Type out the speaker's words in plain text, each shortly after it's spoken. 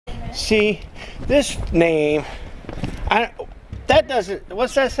See, this name, that doesn't,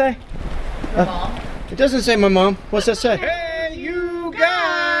 what's that say? Your mom? It doesn't say my mom. What's that say? Hey, you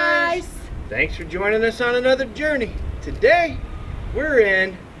guys! Thanks for joining us on another journey. Today, we're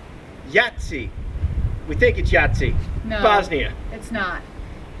in Jajce. We think it's Jajce. No, Bosnia. It's not.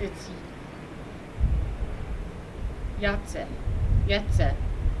 It's Jajce. Jajce.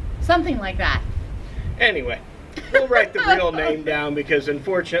 Something like that. Anyway, we'll write the real name down because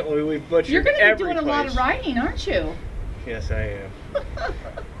unfortunately we've butchered You're going to be every doing a lot of writing, aren't you? Yes, I am.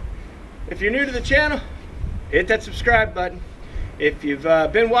 If you're new to the channel, hit that subscribe button. If you've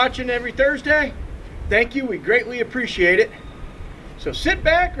been watching every Thursday, thank you. We greatly appreciate it. So sit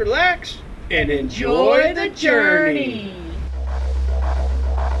back, relax, and enjoy the journey.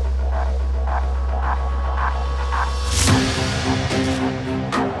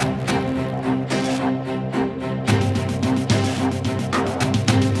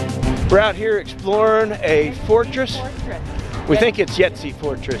 We're out here exploring a fortress. We think it's Jajce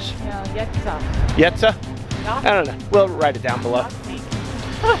Fortress. No, Jajce. Jajce? I don't know. We'll write it down below.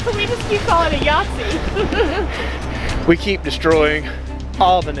 We just keep calling it Jajce. We keep destroying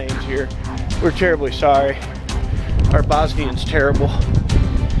all the names here. We're terribly sorry. Our Bosnian's terrible.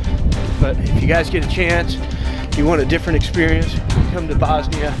 But if you guys get a chance, you want a different experience, come to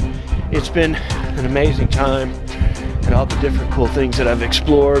Bosnia. It's been an amazing time. And all the different cool things that I've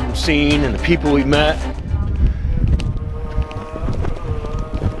explored and seen and the people we've met.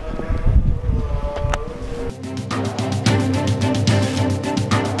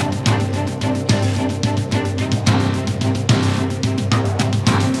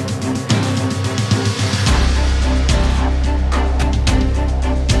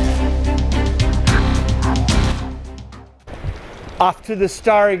 Off to the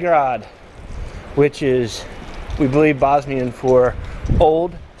Starigrad, which is, we believe, Bosnian for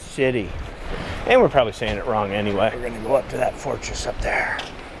old city. And we're probably saying it wrong anyway. We're gonna go up to that fortress up there.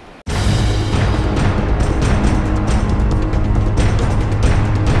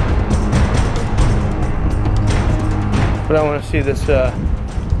 But I want to see this,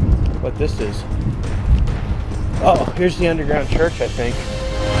 what this is. Oh, here's the underground church, I think.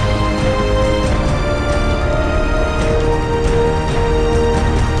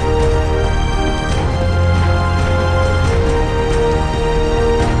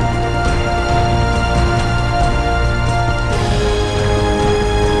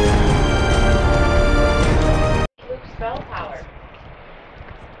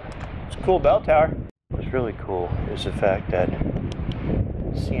 Cool bell tower. What's really cool is the fact that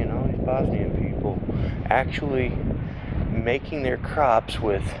seeing all these Bosnian people actually making their crops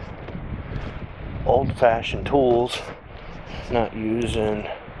with old-fashioned tools, not using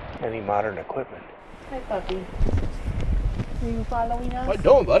any modern equipment. Hi, puppy. Are you following us? What you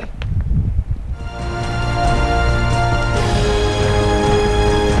doing, buddy?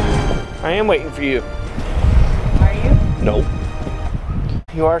 I am waiting for you. Are you? Nope.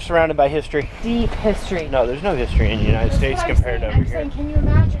 You are surrounded by history. Deep history. No, there's no history in the United States compared to over I'm here. saying, can you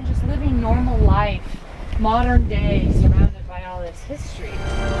imagine just living normal life, modern day, surrounded by all this history?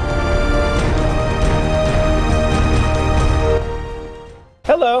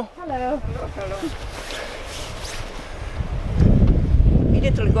 Hello. Hello. Hello.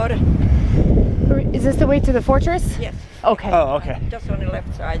 Idete li gore? Is this the way to the fortress? Yes. Okay. Oh, okay. Just on the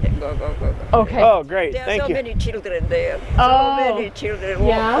left side. Go, go, go, go. Okay. Oh, great. There are Thank so you. many children there. Oh. So many children.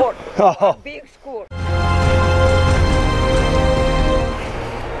 Yeah? Oh. Big school.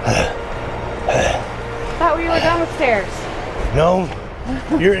 Thought we were done with stairs. No,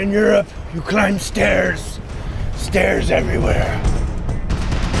 you're in Europe. You climb stairs. Stairs everywhere.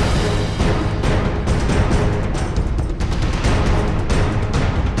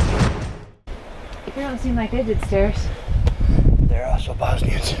 They don't seem like they did stairs. They're also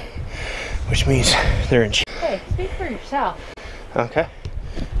Bosnians, which means they're in shape. Hey, speak for yourself. Okay,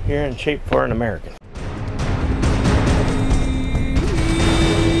 you're in shape for an American.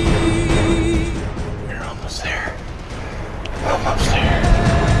 We're almost there. Almost there.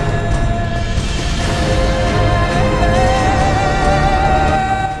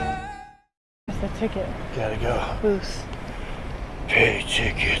 Where's the ticket? Gotta go. Booth. Pay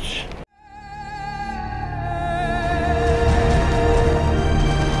tickets.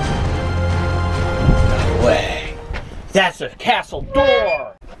 No way. That's a castle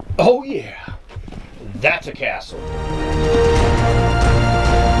door. Oh yeah. That's a castle.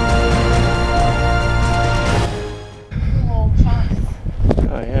 Little chunks.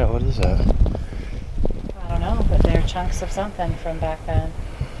 Oh yeah, what is that? I don't know, but they're chunks of something from back then.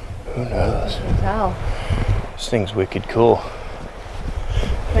 Who knows? You can tell. This thing's wicked cool.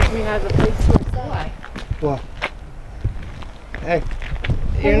 Wait, We have a place to fly. Well, hey,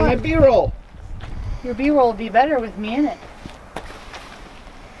 you're in my B-roll. Your B-roll would be better with me in it.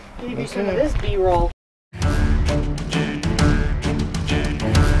 Give you some of this B-roll.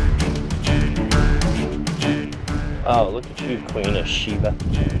 Oh, look at you, Queen of Sheba.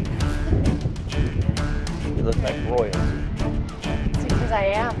 You look like royalty. It's because I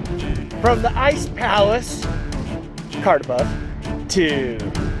am. From the Ice Palace, Kardabov, to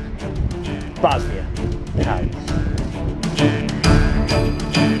Bosnia Palace.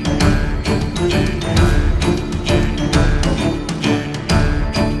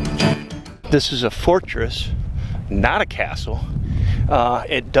 This is a fortress, not a castle.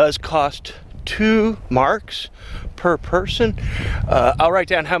 It does cost 2 marks per person. I'll write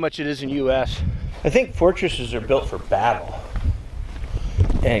down how much it is in US. I think fortresses are built for battle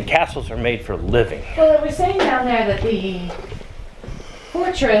and castles are made for living. Well, it was saying down there that the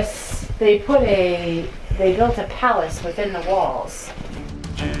fortress, they built a palace within the walls.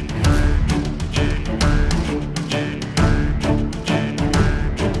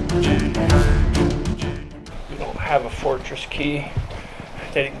 We don't have a fortress key.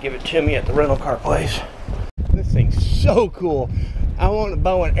 They didn't give it to me at the rental car place. This thing's so cool. I want a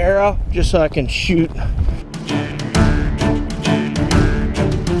bow and arrow just so I can shoot.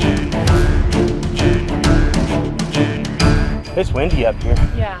 It's windy up here.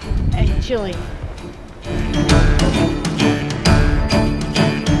 Yeah, and chilly.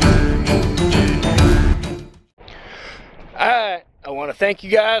 Alright, I want to thank you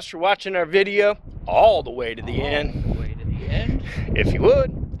guys for watching our video all the way to the end. If you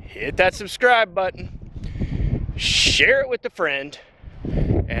would, hit that subscribe button, share it with a friend,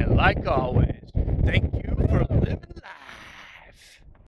 and like always, thank you for living